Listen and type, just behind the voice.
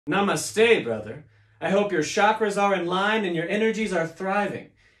Namaste, brother. I hope your chakras are in line and your energies are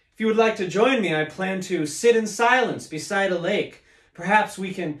thriving. If you would like to join me, I plan to sit in silence beside a lake. Perhaps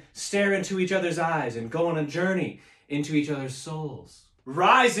we can stare into each other's eyes and go on a journey into each other's souls.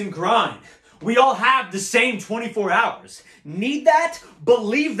 Rise and grind. We all have the same 24 hours. Need that,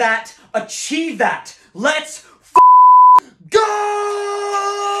 believe that, achieve that. Let's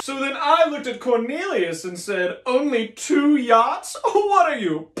go! So then I looked at Cornelius and said, only 2 yachts? What are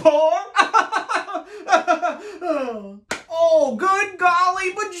you, poor? Oh, good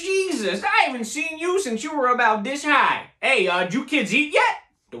golly, but Jesus, I haven't seen you since you were about this high. Hey, did you kids eat yet?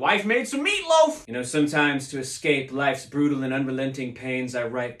 The wife made some meatloaf. You know, sometimes to escape life's brutal and unrelenting pains, I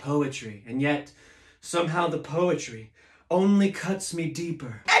write poetry, and yet, somehow the poetry only cuts me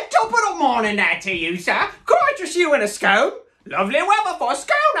deeper. And top of the morning that to you, sir. Could I interest you in a scone? Lovely weather for a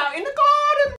scone out in the garden.